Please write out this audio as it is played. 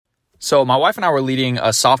So my wife and I were leading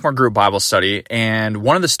a sophomore group Bible study, and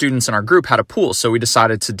one of the students in our group had a pool. So we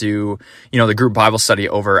decided to do, the group Bible study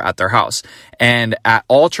over at their house. And at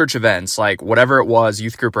all church events, like whatever it was,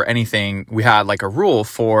 youth group or anything, we had like a rule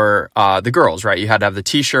for the girls, right? You had to have the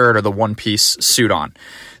t-shirt or the one-piece suit on.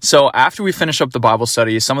 So after we finished up the Bible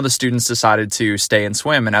study, some of the students decided to stay and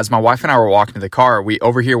swim. And as my wife and I were walking to the car, we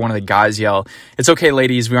overhear one of the guys yell, "It's okay,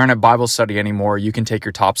 ladies, we aren't at Bible study anymore. You can take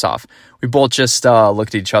your tops off." We both just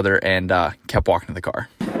looked at each other and kept walking to the car.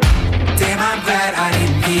 Damn, I'm glad I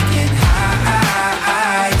didn't peek in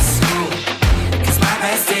high school, 'cause my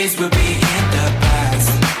best days will be in the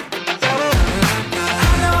past. I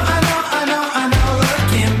know,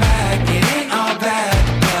 looking back, it ain't all bad,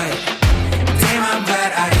 but damn, I'm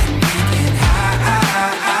glad I didn't peek in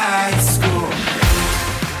high school.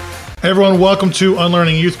 Hey everyone, welcome to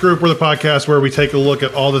Unlearning Youth Group. We're the podcast where we take a look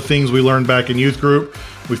at all the things we learned back in youth group.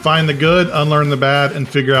 We find the good, unlearn the bad, and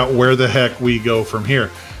figure out where the heck we go from here.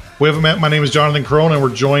 We haven't met. My name is Jonathan Corona, and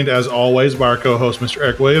we're joined, as always, by our co-host, Mr.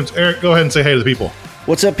 Eric Williams. Eric, go ahead and say hey to the people.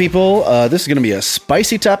 What's up, people? This is going to be a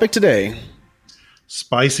spicy topic today.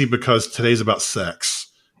 Spicy because today's about sex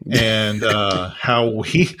and that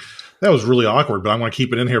was really awkward, but I'm going to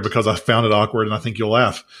keep it in here because I found it awkward, and I think you'll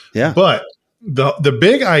laugh. Yeah. But the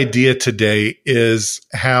big idea today is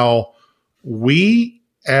how we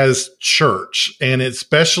as church, and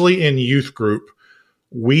especially in youth group,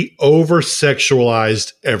 we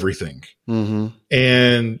over-sexualized everything. Mm-hmm.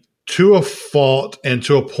 And to a fault, and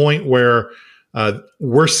to a point where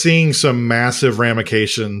we're seeing some massive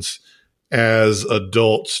ramifications as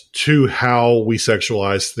adults to how we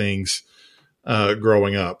sexualize things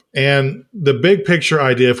growing up. And the big picture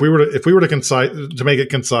idea, if we were to make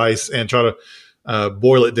it concise and try to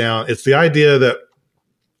boil it down, it's the idea that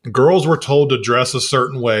girls were told to dress a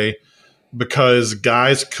certain way because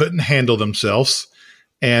guys couldn't handle themselves,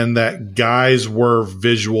 and that guys were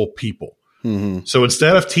visual people. Mm-hmm. So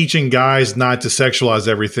instead of teaching guys not to sexualize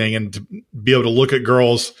everything and to be able to look at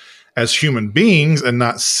girls as human beings and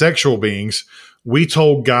not sexual beings, we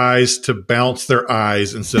told guys to bounce their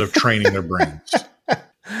eyes instead of training their brains.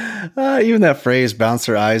 Even that phrase, bounce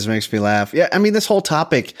their eyes, makes me laugh. Yeah, I mean, this whole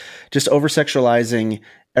topic, just over-sexualizing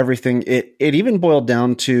everything, it even boiled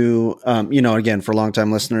down to, again, for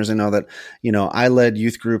longtime listeners, I know that, I led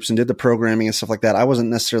youth groups and did the programming and stuff like that. I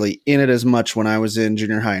wasn't necessarily in it as much when I was in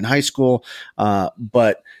junior high and high school.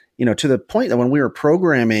 But, to the point that when we were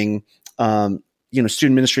programming,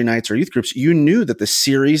 student ministry nights or youth groups, you knew that the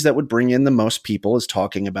series that would bring in the most people is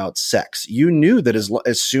talking about sex. You knew that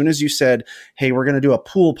as soon as you said, "Hey, we're going to do a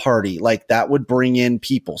pool party," like that would bring in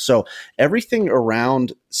people. So everything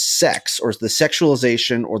around sex, or the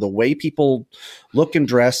sexualization, or the way people look and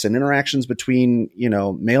dress, and interactions between,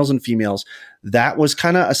 males and females, that was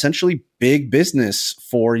kind of essentially big business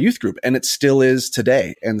for youth group. And it still is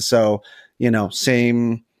today. And so,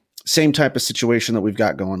 same type of situation that we've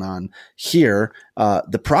got going on here.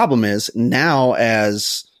 The problem is now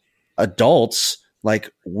as adults,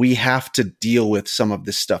 like, we have to deal with some of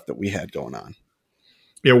this stuff that we had going on.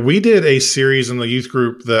 Yeah, we did a series in the youth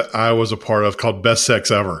group that I was a part of called Best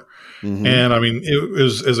Sex Ever. Mm-hmm. And I mean, it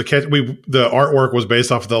was as a kid, the artwork was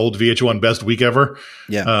based off of the old VH1 Best Week Ever.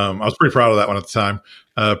 Yeah. I was pretty proud of that one at the time.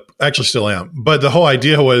 Actually still am. But the whole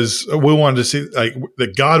idea was we wanted to see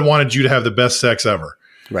that God wanted you to have the best sex ever.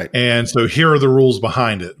 Right. And so here are the rules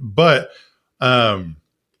behind it. But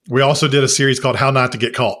we also did a series called How Not to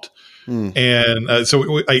Get Caught. Mm. And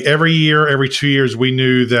so every year, every 2 years, we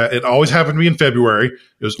knew that it always happened to be in February.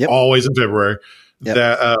 It was always in February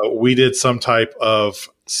that we did some type of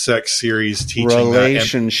sex series teaching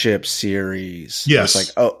relationship series. Yes.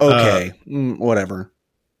 It's like, oh, okay, whatever.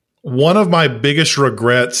 One of my biggest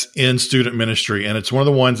regrets in student ministry, and it's one of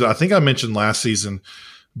the ones that I think I mentioned last season,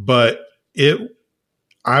 but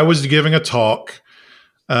I was giving a talk.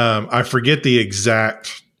 I forget the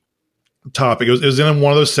exact topic. It was in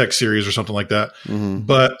one of those sex series or something like that. Mm-hmm.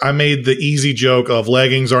 But I made the easy joke of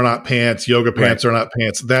leggings are not pants, yoga pants are not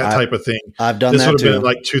pants, that type of thing. I've done that too. This would have been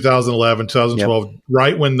like 2011, 2012,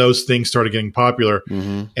 right when those things started getting popular.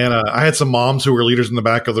 Mm-hmm. And I had some moms who were leaders in the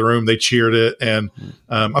back of the room. They cheered it. And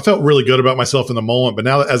I felt really good about myself in the moment. But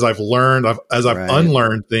now that as I've learned, I've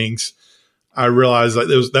unlearned things, I realized that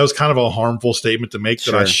that was kind of a harmful statement to make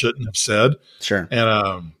that I shouldn't have said. Sure.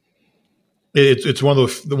 And it's one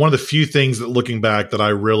of the few things that, looking back, that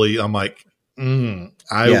I'm like,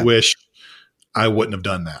 I wish I wouldn't have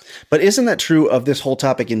done that. But isn't that true of this whole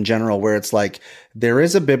topic in general, where it's like there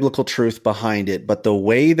is a biblical truth behind it, but the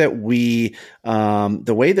way that we, I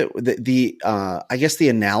guess the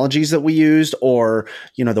analogies that we used, or,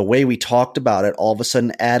 the way we talked about it, all of a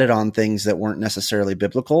sudden added on things that weren't necessarily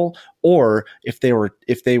biblical, or if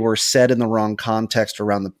they were said in the wrong context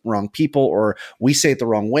around the wrong people, or we say it the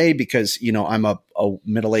wrong way because, I'm a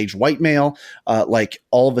middle-aged white male, like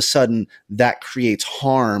all of a sudden that creates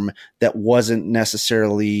harm that wasn't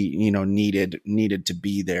necessarily, needed to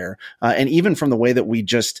be there. And even from the way that we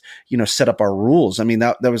just, set up our rules. I mean,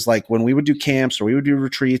 that was like when we would do camps or we would do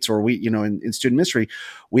retreats or we, in student ministry,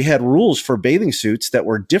 we had rules for bathing suits that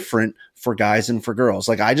were different for guys and for girls.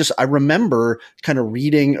 Like I remember kind of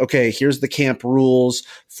reading, okay, here's the camp rules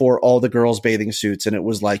for all the girls' bathing suits. And it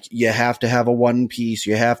was like, you have to have a one piece,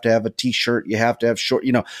 you have to have a t-shirt, you have to have short,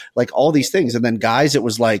 like all these things. And then guys, it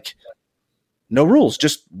was like, no rules,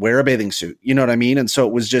 just wear a bathing suit. You know what I mean? And so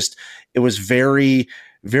it was very,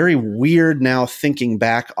 very weird now thinking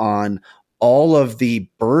back on all of the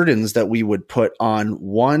burdens that we would put on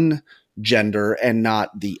one gender and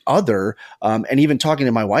not the other. And even talking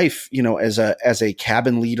to my wife, as a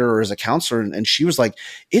cabin leader or as a counselor, and she was like,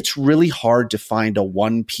 it's really hard to find a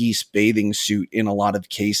one piece bathing suit in a lot of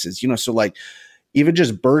cases, so like even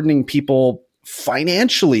just burdening people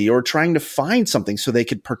financially or trying to find something so they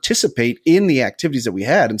could participate in the activities that we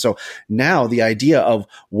had. And so now the idea of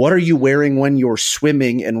what are you wearing when you're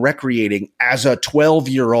swimming and recreating as a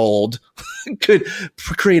 12-year-old could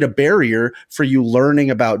create a barrier for you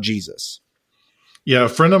learning about Jesus. Yeah. A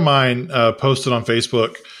friend of mine posted on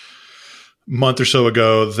Facebook a month or so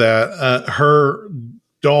ago that her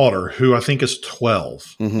daughter, who I think is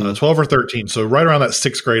 12, 12 or 13. So right around that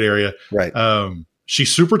sixth grade area, right?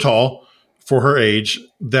 She's super tall for her age,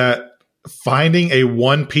 that finding a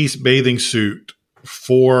one-piece bathing suit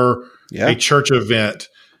for a church event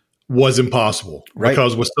was impossible. Right.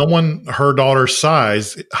 Because with someone her daughter's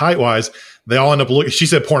size, height-wise, they all end up looking, she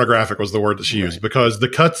said pornographic was the word that she used, because the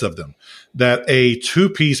cuts of them, that a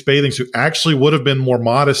two-piece bathing suit actually would have been more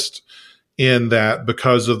modest in that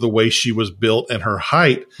because of the way she was built and her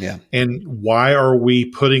height. Yeah. And why are we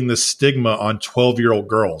putting the stigma on 12-year-old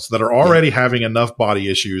girls that are already having enough body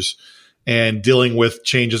issues and dealing with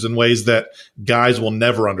changes in ways that guys will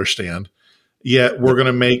never understand? Yet we're going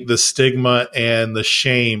to make the stigma and the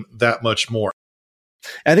shame that much more.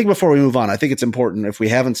 I think before we move on, I think it's important, if we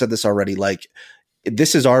haven't said this already, like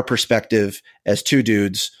this is our perspective as two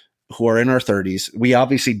dudes who are in our 30s. We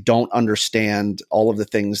obviously don't understand all of the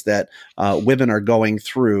things that women are going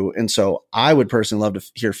through. And so I would personally love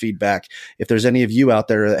to hear feedback. If there's any of you out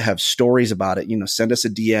there that have stories about it, send us a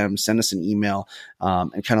DM, send us an email,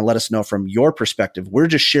 and kind of let us know from your perspective. We're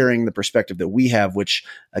just sharing the perspective that we have, which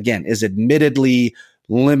again is admittedly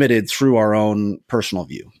limited through our own personal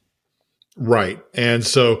view. Right. And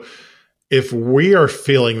so if we are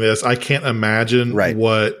feeling this, I can't imagine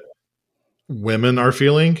what women are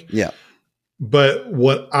feeling. Yeah. But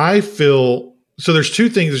what I feel, so there's two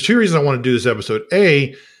things, there's two reasons I want to do this episode.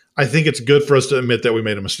 A, I think it's good for us to admit that we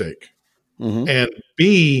made a mistake. And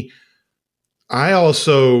B, I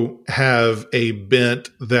also have a bent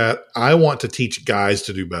that I want to teach guys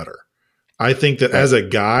to do better. I think that as a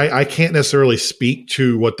guy, I can't necessarily speak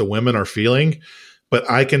to what the women are feeling, but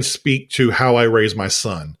I can speak to how I raise my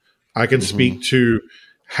son. I can speak to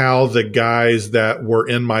how the guys that were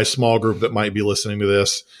in my small group that might be listening to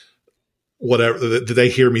this, whatever, did they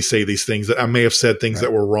hear me say these things that I may have said things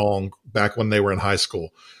that were wrong back when they were in high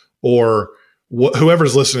school, or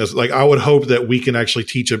whoever's listening to this, like I would hope that we can actually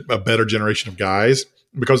teach a better generation of guys,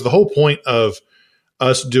 because the whole point of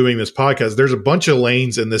us doing this podcast, there's a bunch of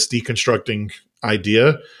lanes in this deconstructing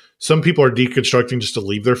idea. Some people are deconstructing just to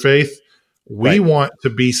leave their faith. We want to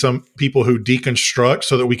be some people who deconstruct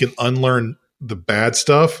so that we can unlearn the bad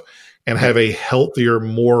stuff and have a healthier,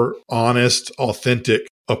 more honest, authentic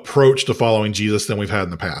approach to following Jesus than we've had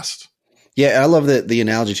in the past. Yeah, I love the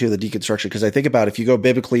analogy too, the deconstruction, because I think about if you go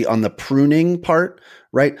biblically on the pruning part,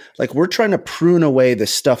 right? Like we're trying to prune away the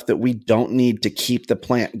stuff that we don't need to keep the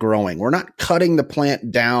plant growing. We're not cutting the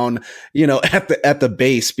plant down, at the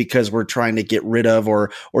base because we're trying to get rid of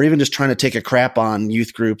or even just trying to take a crap on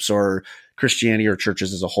youth groups or Christianity or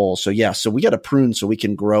churches as a whole. So yeah, so we got to prune so we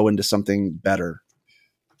can grow into something better.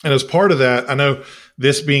 And as part of that, I know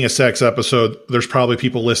this being a sex episode, there's probably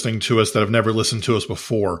people listening to us that have never listened to us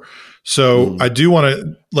before. So I do want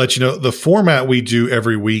to let you know the format we do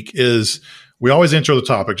every week is we always intro the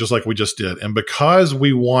topic just like we just did. And because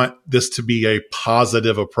we want this to be a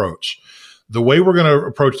positive approach, the way we're going to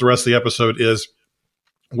approach the rest of the episode is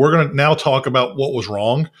we're going to now talk about what was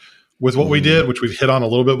wrong with what we did, which we've hit on a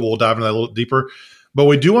little bit, but we'll dive into that a little deeper. But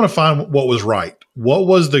we do want to find what was right. what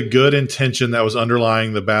was the good intention that was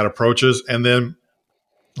underlying the bad approaches? And then,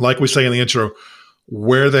 like we say in the intro,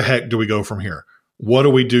 where the heck do we go from here? What do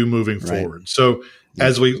we do moving forward? So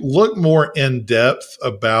as we look more in depth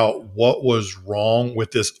about what was wrong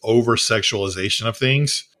with this over sexualization of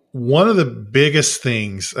things, one of the biggest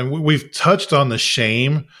things, and we've touched on the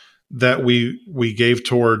shame that we gave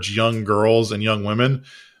towards young girls and young women,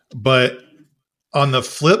 but on the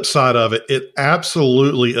flip side of it, it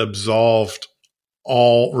absolutely absolved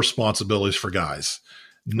all responsibilities for guys.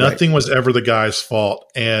 Nothing was ever the guy's fault.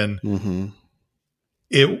 And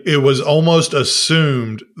it was almost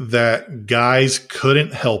assumed that guys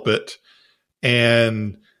couldn't help it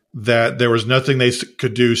and that there was nothing they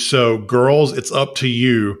could do. So girls, it's up to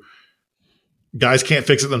you. Guys can't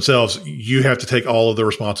fix it themselves. You have to take all of the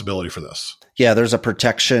responsibility for this. Yeah, there's a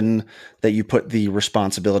protection that you put the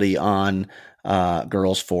responsibility on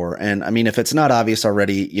girls for. And I mean, if it's not obvious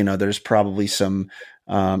already, there's probably some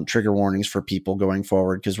trigger warnings for people going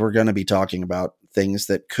forward, because we're going to be talking about things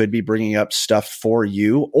that could be bringing up stuff for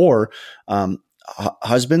you or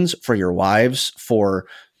husbands, for your wives, for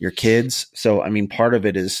your kids. So, I mean, part of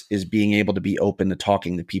it is being able to be open to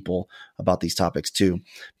talking to people about these topics too.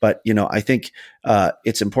 But, I think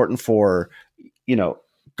it's important for,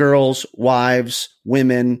 girls, wives,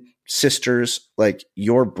 women, sisters, like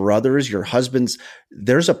your brothers, your husbands.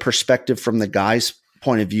 There's a perspective from the guy's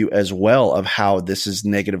point of view as well of how this has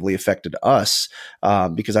negatively affected us.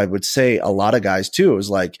 Because I would say a lot of guys too is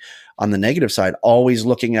like on the negative side, always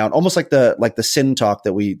looking out, almost like the sin talk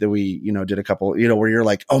that we did a couple, where you're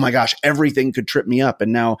like, oh my gosh, everything could trip me up.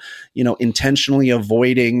 And now, intentionally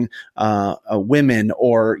avoiding women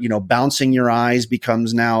or, bouncing your eyes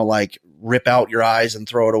becomes now like rip out your eyes and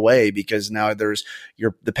throw it away, because now there's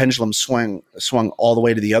the pendulum swung all the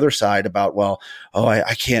way to the other side about,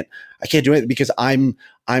 I can't do it because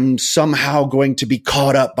I'm somehow going to be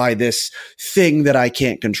caught up by this thing that I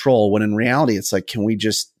can't control. When in reality, it's like, can we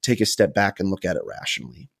just take a step back and look at it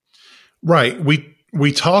rationally? Right.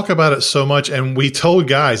 We talk about it so much, and we told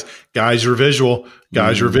guys, you're visual,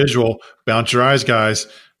 you're visual, bounce your eyes, guys.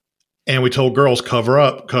 And we told girls, cover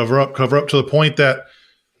up to the point that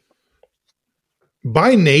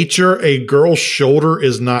by nature, a girl's shoulder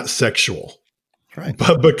is not sexual. Right.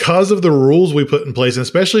 But because of the rules we put in place, and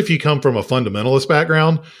especially if you come from a fundamentalist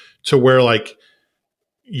background, to where like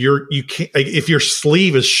you can't, like, if your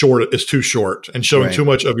sleeve is too short and showing too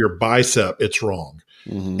much of your bicep, it's wrong.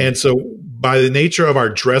 And so by the nature of our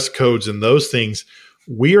dress codes and those things,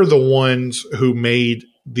 we are the ones who made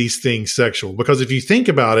these things sexual. Because if you think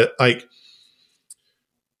about it, like,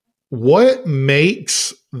 what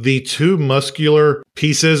makes the two muscular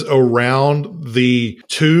pieces around the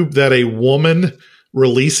tube that a woman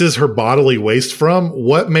releases her bodily waste from,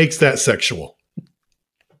 what makes that sexual?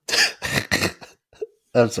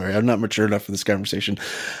 I'm sorry, I'm not mature enough for this conversation.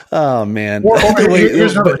 Oh man,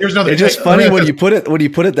 here's another. It's just funny when you put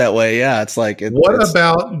it that way. Yeah, it's like. What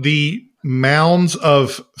about the mounds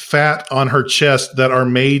of fat on her chest that are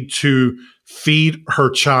made to feed her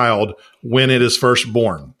child when it is first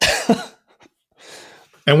born?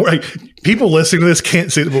 And people listening to this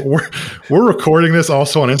can't see it, but we're recording this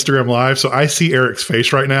also on Instagram Live, so I see Eric's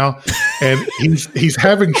face right now, and he's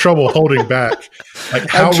having trouble holding back, like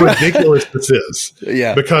how ridiculous this is.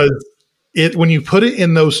 Yeah, because when you put it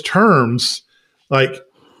in those terms, like,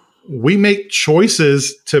 we make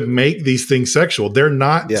choices to make these things sexual. They're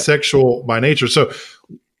not sexual by nature. So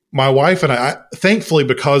my wife and I, thankfully,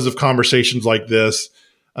 because of conversations like this,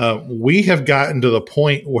 we have gotten to the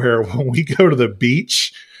point where when we go to the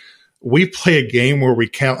beach, we play a game where we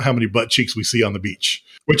count how many butt cheeks we see on the beach,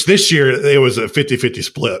 which this year it was a 50-50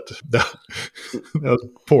 split. That was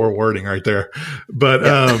poor wording right there. But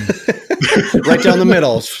right down the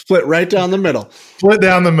middle, split right down the middle. Split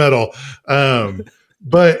down the middle.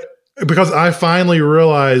 But because I finally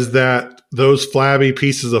realized that those flabby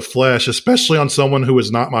pieces of flesh, especially on someone who is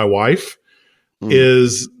not my wife,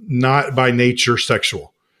 is not by nature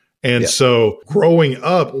sexual. And so growing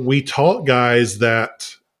up, we taught guys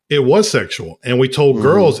that it was sexual, and we told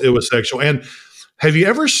girls it was sexual. And have you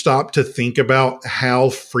ever stopped to think about how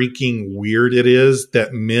freaking weird it is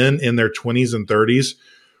that men in their 20s and 30s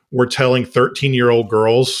were telling 13-year-old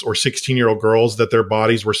girls or 16-year-old girls that their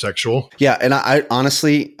bodies were sexual? Yeah. And I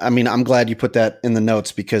honestly, I mean, I'm glad you put that in the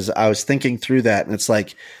notes, because I was thinking through that, and it's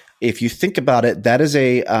like, if you think about it, that is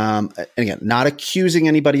again, not accusing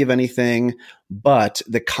anybody of anything, but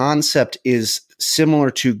the concept is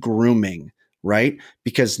similar to grooming, right?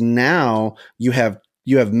 Because now you have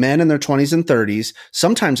men in their 20s and 30s,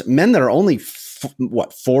 sometimes men that are only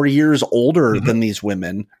 4 years older than these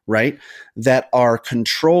women, right? That are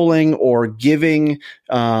controlling or giving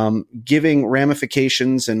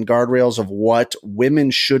ramifications and guardrails of what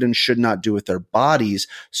women should and should not do with their bodies.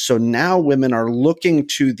 So now women are looking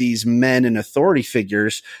to these men and authority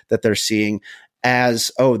figures that they're seeing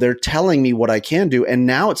as, oh, they're telling me what I can do. And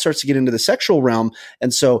now it starts to get into the sexual realm.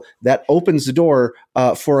 And so that opens the door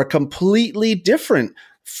for a completely different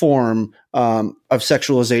form of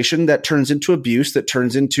sexualization that turns into abuse, that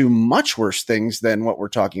turns into much worse things than what we're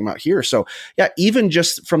talking about here. So yeah, even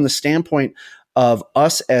just from the standpoint of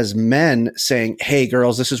us as men saying, hey,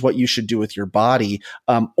 girls, this is what you should do with your body,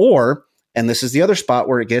 and this is the other spot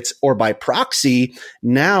where it gets, or by proxy,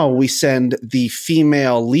 now we send the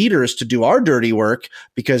female leaders to do our dirty work,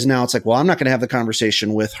 because now it's like, well, I'm not going to have the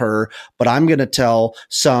conversation with her, but I'm going to tell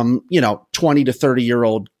some, 20 to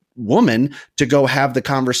 30-year-old woman to go have the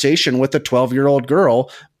conversation with a 12-year-old girl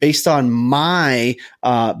based on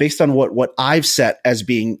what I've set as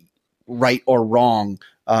being right or wrong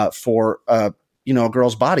for a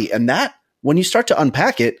girl's body. And that, when you start to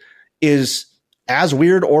unpack it, is as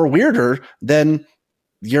weird or weirder than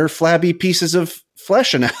your flabby pieces of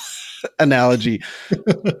flesh analogy.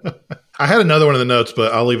 I had another one in the notes,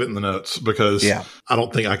 but I'll leave it in the notes because I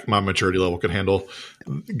don't think my maturity level could handle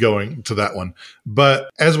going to that one. But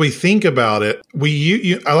as we think about it,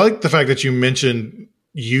 I like the fact that you mentioned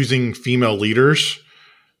using female leaders,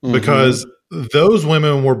 because those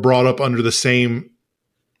women were brought up under the same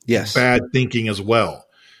bad thinking as well.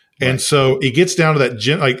 Right. And so it gets down to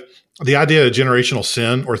that, the idea of generational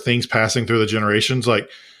sin, or things passing through the generations. Like,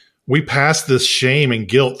 we pass this shame and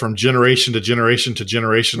guilt from generation to generation to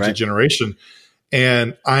generation to generation.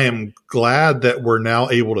 And I am glad that we're now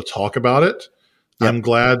able to talk about it. Yep. I'm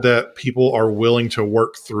glad that people are willing to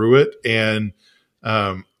work through it. And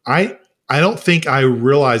I don't think I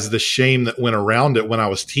realized the shame that went around it when I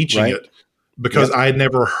was teaching it, because I had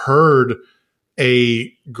never heard a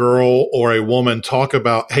girl or a woman talk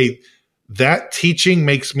about, hey, that teaching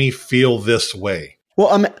makes me feel this way.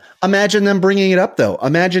 Well, imagine them bringing it up, though.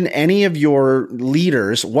 Imagine any of your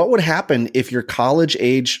leaders. What would happen if your college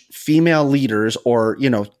age female leaders, or,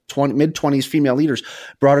 mid-20s female leaders,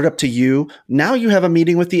 brought it up to you? Now you have a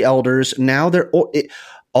meeting with the elders. Now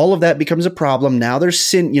all of that becomes a problem. Now there's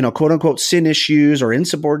sin, quote unquote sin issues or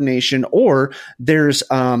insubordination, or there's,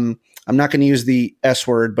 I'm not going to use the S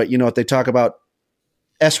word, but what they talk about,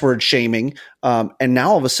 S-word shaming. And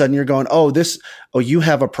now all of a sudden you're going, you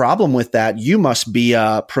have a problem with that. You must be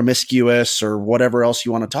promiscuous or whatever else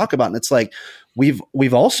you want to talk about. And it's like,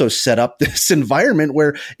 we've also set up this environment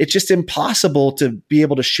where it's just impossible to be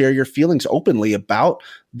able to share your feelings openly about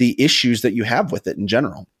the issues that you have with it in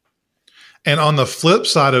general. And on the flip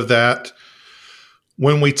side of that,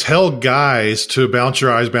 when we tell guys to bounce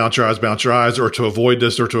your eyes, or to avoid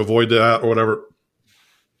this or to avoid that or whatever,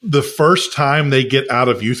 the first time they get out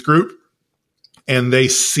of youth group and they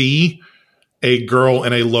see a girl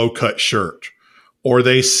in a low cut shirt, or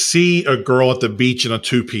they see a girl at the beach in a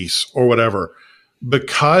 2-piece or whatever,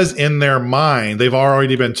 because in their mind, they've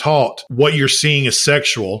already been taught what you're seeing is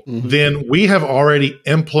sexual, then we have already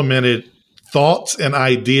implemented thoughts and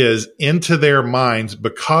ideas into their minds,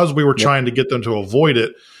 because we were trying to get them to avoid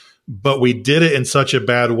it, but we did it in such a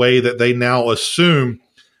bad way that they now assume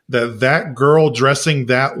that girl dressing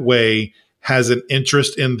that way has an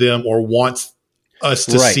interest in them or wants us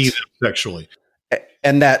to see them sexually.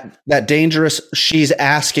 And that dangerous, she's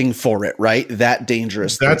asking for it, right? That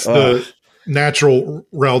dangerous. That's the natural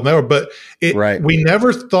realm there. But we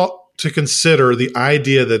never thought to consider the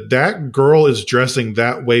idea that girl is dressing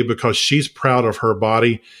that way because she's proud of her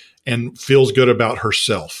body and feels good about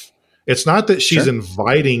herself. It's not that she's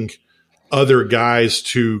inviting other guys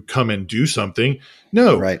to come and do something.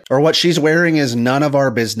 No. Right. Or what she's wearing is none of our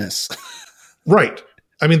business. Right.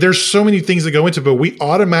 I mean, there's so many things that go into it, but we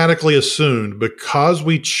automatically assumed, because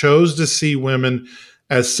we chose to see women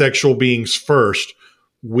as sexual beings first,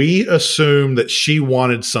 we assumed that she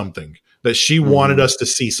wanted something, that she wanted us to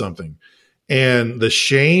see something. And the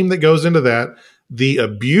shame that goes into that, the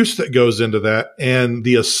abuse that goes into that, and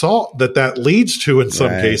the assault that leads to in some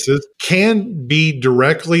cases, can be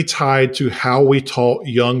directly tied to how we taught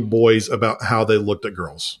young boys about how they looked at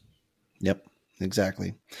girls. Yep,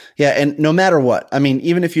 exactly. Yeah, and no matter what, I mean,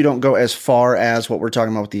 even if you don't go as far as what we're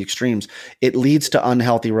talking about with the extremes, it leads to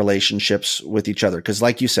unhealthy relationships with each other. Because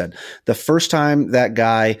like you said, the first time that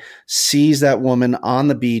guy sees that woman on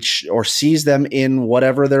the beach or sees them in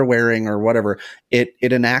whatever they're wearing or whatever, it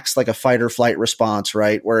enacts like a fight or flight response,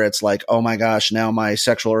 right? Where it's like, oh my gosh, now my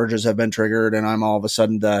sexual urges have been triggered and I'm all of a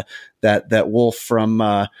sudden that wolf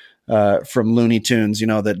from from Looney Tunes,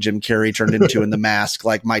 that Jim Carrey turned into in The Mask.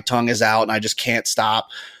 Like, my tongue is out and I just can't stop.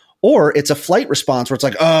 Or it's a flight response where it's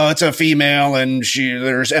like, oh, it's a female and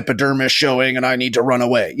there's epidermis showing and I need to run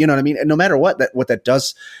away. You know what I mean? And no matter what that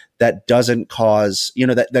does, that doesn't cause,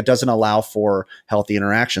 that doesn't allow for healthy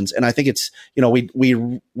interactions. And I think it's,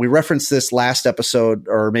 we referenced this last episode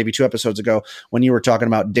or maybe 2 episodes ago when you were talking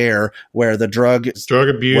about DARE, where the drug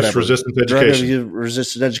abuse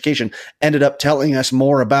resistant education ended up telling us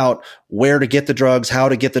more about where to get the drugs, how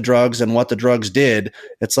to get the drugs, and what the drugs did.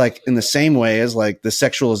 It's like in the same way as like the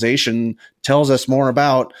sexualization tells us more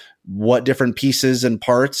about what different pieces and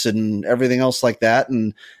parts and everything else like that.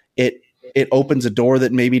 And it opens a door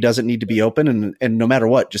that maybe doesn't need to be open, and no matter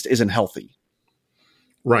what, just isn't healthy.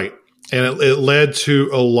 Right. And it led to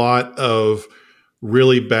a lot of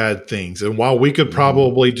really bad things. And while we could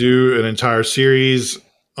probably do an entire series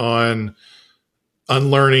on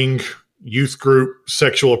unlearning youth group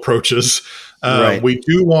sexual approaches, Right. we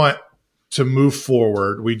do want to move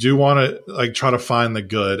forward. We do want to try to find the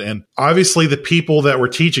good. And obviously the people that were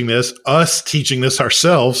teaching this, us teaching this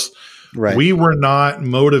ourselves, Right. we were not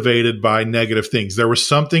motivated by negative things. There was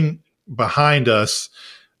something behind us.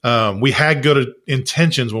 We had good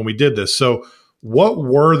intentions when we did this. So what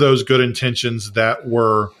were those good intentions that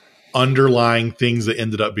were underlying things that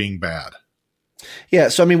ended up being bad? Yeah.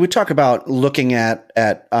 So, I mean, we talk about looking at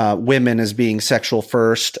women as being sexual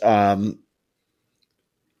first.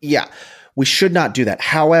 Yeah. We should not do that.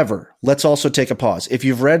 However, let's also take a pause. If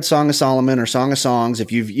you've read Song of Solomon or Song of Songs, if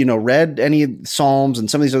you've, read any Psalms and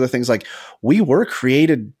some of these other things, like, we were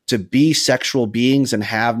created to be sexual beings and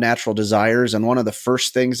have natural desires. And one of the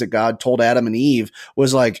first things that God told Adam and Eve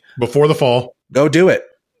was like, before the fall, go do it.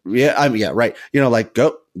 Yeah. Right.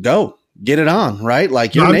 Go get it on. Right.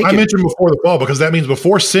 Like, you're naked. I mentioned before the fall, because that means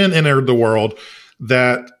before sin entered the world,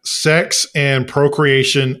 that sex and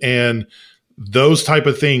procreation and those type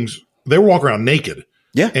of things, they were walking around naked.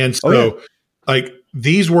 Yeah. And so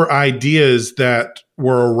these were ideas that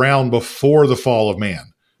were around before the fall of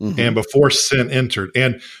man and before sin entered.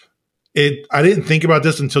 And I didn't think about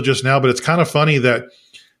this until just now, but it's kind of funny that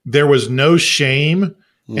there was no shame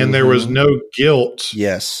and there was no guilt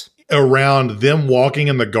around them walking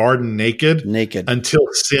in the garden naked until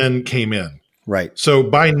sin came in. Right. So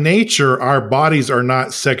by nature, our bodies are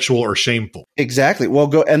not sexual or shameful. Exactly.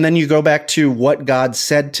 Well, and then you go back to what God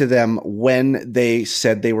said to them when they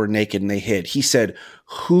said they were naked and they hid. He said,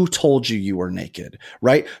 who told you were naked?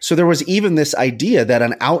 Right. So there was even this idea that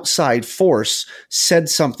an outside force said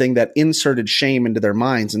something that inserted shame into their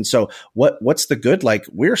minds. And so what's the good? Like,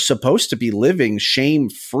 we're supposed to be living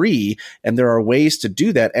shame free, and there are ways to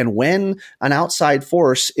do that. And when an outside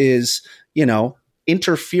force is,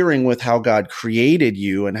 interfering with how God created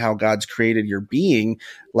you and how God's created your being,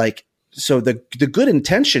 so the good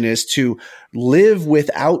intention is to live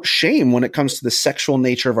without shame when it comes to the sexual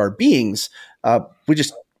nature of our beings. We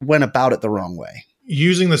just went about it the wrong way.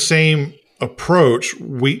 Using the same approach,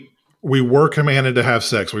 we were commanded to have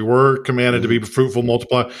sex. We were commanded to be fruitful,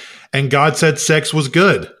 multiply, and God said sex was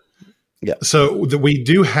good. Yeah. So we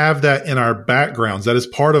do have that in our backgrounds. That is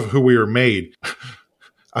part of who we are made.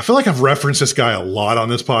 I feel like I've referenced this guy a lot on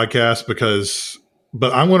this podcast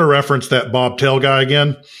but I'm going to reference that Bob Tell guy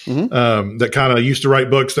again, that kind of used to write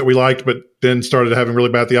books that we liked, but then started having really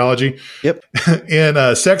bad theology. Yep.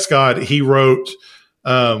 In Sex God, he wrote,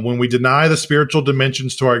 when we deny the spiritual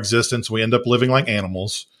dimensions to our existence, we end up living like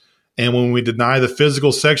animals. And when we deny the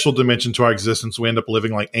physical sexual dimension to our existence, we end up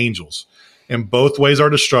living like angels. And both ways are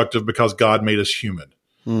destructive because God made us human.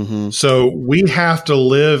 So we have to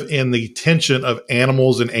live in the tension of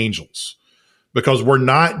animals and angels, because we're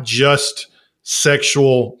not just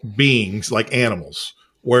sexual beings like animals,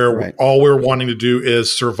 where all we're wanting to do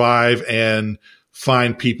is survive and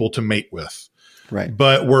find people to mate with. Right.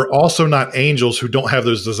 But we're also not angels who don't have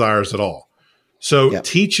those desires at all. So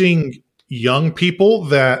teaching young people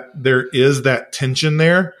that there is that tension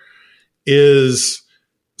there is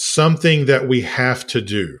something that we have to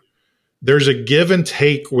do. There's a give and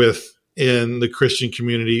take in the Christian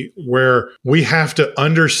community where we have to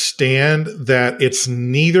understand that it's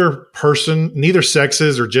neither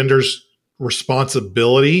sex's or gender's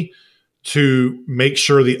responsibility to make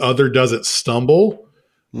sure the other doesn't stumble,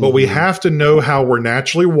 but we have to know how we're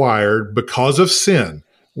naturally wired because of sin.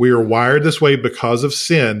 We are wired this way because of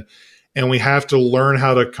sin, and we have to learn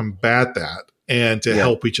how to combat that and to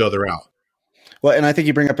help each other out. Well, and I think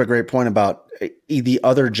you bring up a great point about the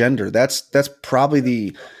other gender. That's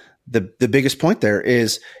probably the biggest point there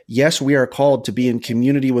is, yes, we are called to be in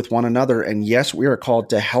community with one another. And yes, we are called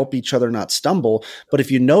to help each other not stumble. But if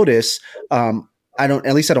you notice, I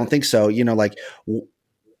don't think so.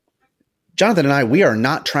 Jonathan and I, we are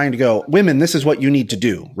not trying to go, women, this is what you need to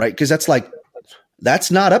do, right? Because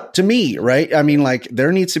that's not up to me, right? I mean, like,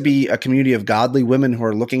 there needs to be a community of godly women who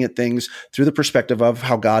are looking at things through the perspective of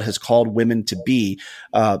how God has called women to be,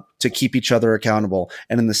 to keep each other accountable.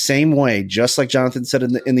 And in the same way, just like Jonathan said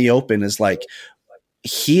in the open, is like,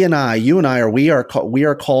 you and I we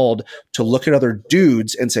are called to look at other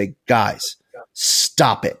dudes and say, guys,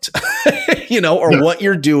 stop it, or what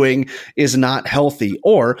you're doing is not healthy.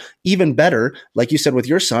 Or even better, like you said with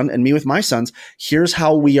your son and me with my sons, here's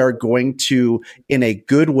how we are going to, in a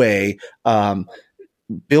good way,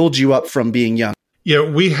 build you up from being young. Yeah,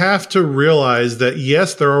 we have to realize that,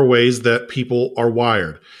 yes, there are ways that people are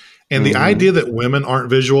wired. And the idea that women aren't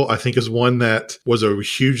visual, I think, is one that was a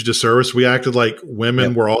huge disservice. We acted like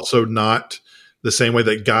women were also not the same way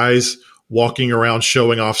that guys walking around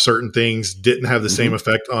showing off certain things didn't have the same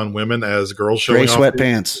effect on women as girls showing off. Gray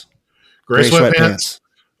sweatpants.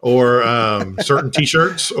 Or certain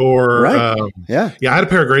T-shirts, or I had a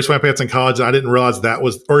pair of gray sweatpants in college, and I didn't realize that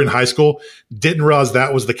was, or in high school, didn't realize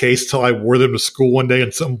that was the case till I wore them to school one day,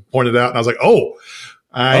 and someone pointed out, and I was like,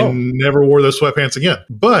 I never wore those sweatpants again.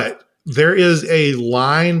 But there is a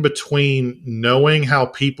line between knowing how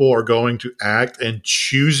people are going to act and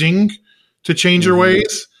choosing to change their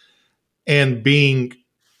ways, and being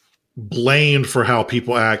blamed for how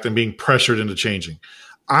people act and being pressured into changing.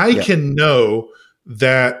 I can know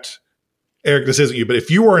that, Eric, this isn't you, but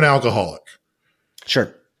if you were an alcoholic,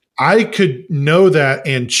 sure, I could know that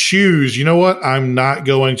and choose, you know what? I'm not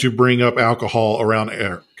going to bring up alcohol around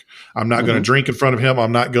Eric. I'm not going to drink in front of him.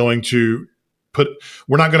 I'm not going to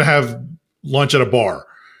we're not going to have lunch at a bar,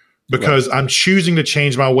 because I'm choosing to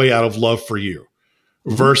change my way out of love for you,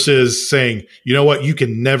 versus saying, you know what? You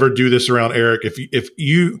can never do this around Eric. If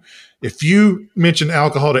you mention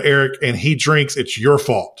alcohol to Eric and he drinks, it's your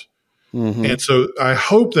fault. And so I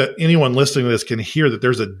hope that anyone listening to this can hear that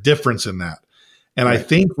there's a difference in that. And I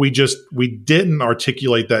think we didn't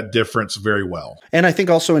articulate that difference very well. And I think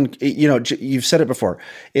also, you've said it before,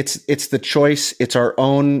 it's the choice. It's our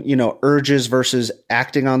own, urges versus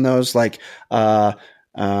acting on those. Like, for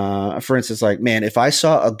instance, like, man, if I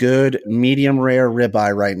saw a good medium rare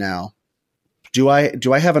ribeye right now, do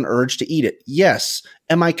I have an urge to eat it? Yes.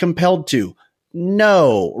 Am I compelled to?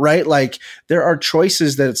 No, right? Like, there are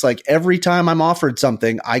choices that it's like every time I'm offered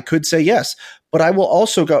something, I could say yes, but I will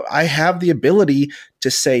also I have the ability to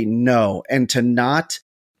say no, and to not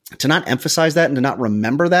emphasize that and to not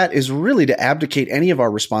remember that is really to abdicate any of our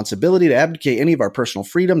responsibility, to abdicate any of our personal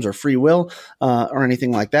freedoms or free will, or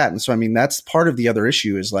anything like that. And so, I mean, that's part of the other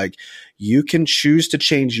issue is like, you can choose to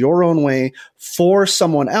change your own way for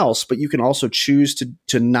someone else, but you can also choose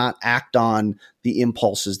to not act on the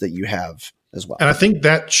impulses that you have as well. And I think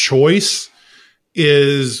that choice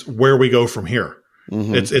is where we go from here.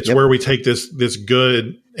 It's where we take this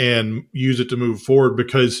good and use it to move forward,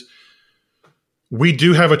 because we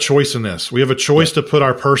do have a choice in this. We have a choice to put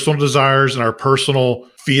our personal desires and our personal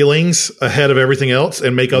feelings ahead of everything else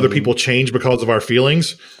and make other people change because of our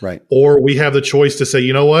feelings. Right. Or we have the choice to say,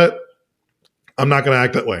 you know what? I'm not going to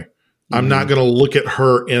act that way. I'm not going to look at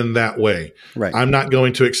her in that way. Right. I'm not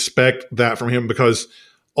going to expect that from him, because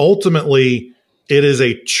ultimately it is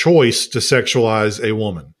a choice to sexualize a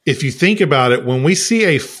woman. If you think about it, when we see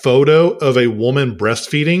a photo of a woman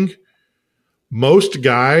breastfeeding, most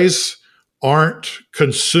guys aren't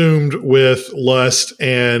consumed with lust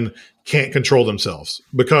and can't control themselves,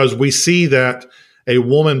 because we see that a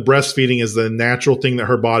woman breastfeeding is the natural thing that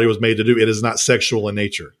her body was made to do. It is not sexual in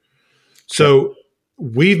nature. So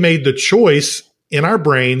we've made the choice in our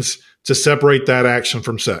brains to separate that action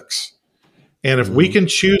from sex. And if we can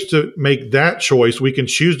choose to make that choice, we can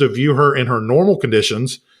choose to view her in her normal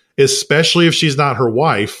conditions, especially if she's not her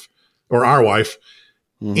wife or our wife,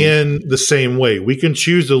 in the same way. We can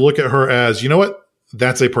choose to look at her as, you know what,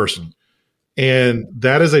 that's a person. And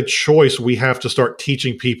that is a choice we have to start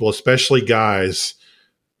teaching people, especially guys,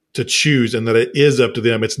 to choose, and that it is up to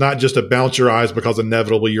them. It's not just a bounce your eyes because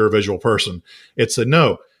inevitably you're a visual person. It's a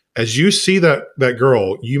no. As you see that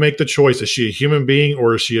girl, you make the choice. Is she a human being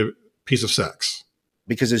or is she a piece of sex?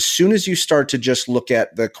 Because as soon as you start to just look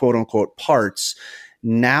at the quote unquote parts,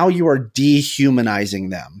 now you are dehumanizing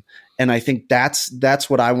them. And I think that's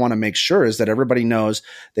what I want to make sure is that everybody knows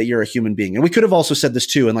that you're a human being. And we could have also said this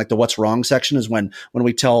too in like the what's wrong section is when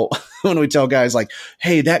we tell guys like,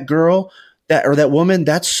 hey, that girl that woman,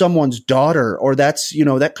 that's someone's daughter, or that's,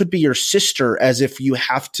 that could be your sister, as if you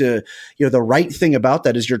have to, the right thing about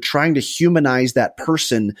that is you're trying to humanize that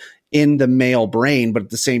person in the male brain. But at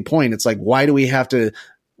the same point, it's like, why do we have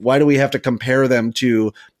to compare them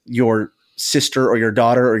to your sister or your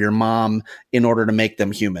daughter or your mom in order to make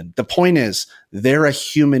them human. The point is they're a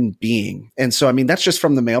human being. And so, I mean, that's just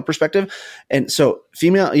from the male perspective. And so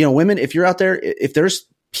female, women, if you're out there, if there's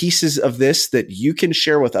pieces of this that you can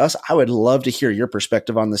share with us, I would love to hear your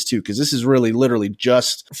perspective on this too, because this is really literally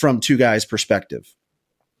just from two guys' perspective.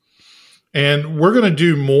 And we're going to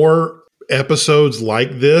do more episodes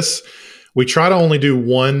like this. We try to only do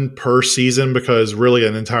one per season because really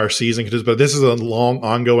an entire season could just, but this is a long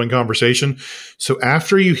ongoing conversation. So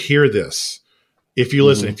after you hear this, if you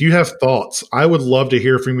listen, if you have thoughts, I would love to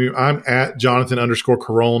hear from you. I'm at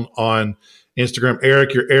Jonathan_Carone on Instagram.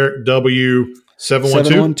 Eric, you're Eric W.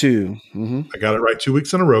 712. I got it right 2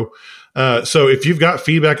 weeks in a row. So if you've got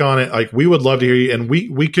feedback on it, like we would love to hear you, and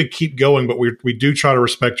we could keep going, but we do try to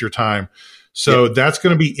respect your time. So that's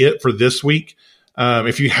going to be it for this week.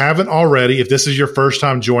 If you haven't already, if this is your first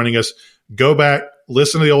time joining us, go back,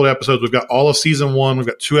 listen to the old episodes. We've got all of season 1. We've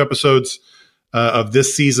got 2 episodes of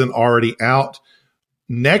this season already out.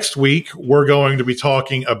 Next week, we're going to be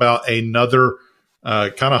talking about another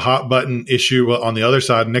kind of hot button issue on the other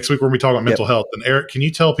side. Next week, we're going to be talking about mental health. And Eric, can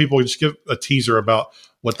you tell people, just give a teaser about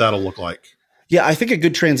what that'll look like? Yeah, I think a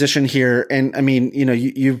good transition here. And I mean,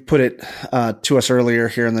 you've put it to us earlier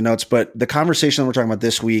here in the notes, but the conversation that we're talking about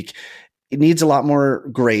this week, it needs a lot more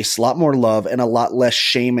grace, a lot more love, and a lot less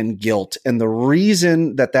shame and guilt. And the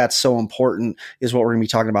reason that that's so important is what we're going to be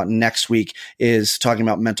talking about next week, is talking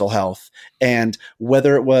about mental health. And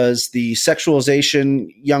whether it was the sexualization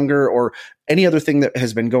younger or any other thing that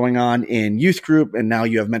has been going on in youth group, and now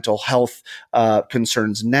you have mental health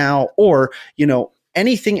concerns now, or,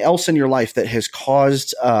 anything else in your life that has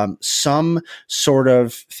caused some sort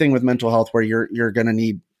of thing with mental health where you're going to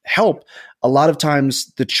need help. A lot of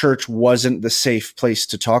times the church wasn't the safe place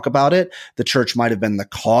to talk about it. The church might have been the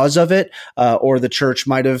cause of it, or the church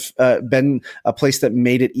might have been a place that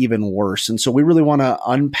made it even worse. And so we really want to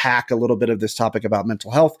unpack a little bit of this topic about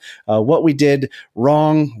mental health, what we did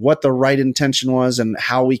wrong, what the right intention was, and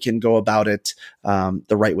how we can go about it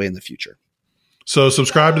the right way in the future. So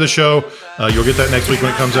subscribe to the show. You'll get that next week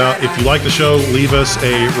when it comes out. If you like the show, leave us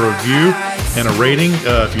a review and a rating.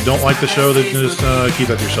 If you don't like the show, then just keep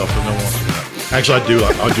that to yourself, because no one wants to do that. Actually, I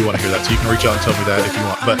do want to hear that. So you can reach out and tell me that if you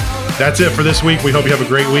want. But that's it for this week. We hope you have a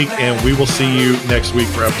great week, and we will see you next week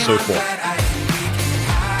for episode 4.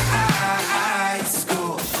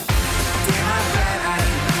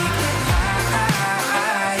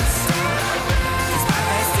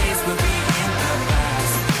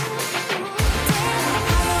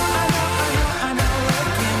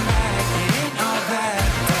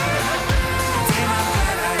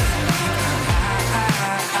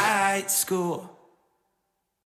 School.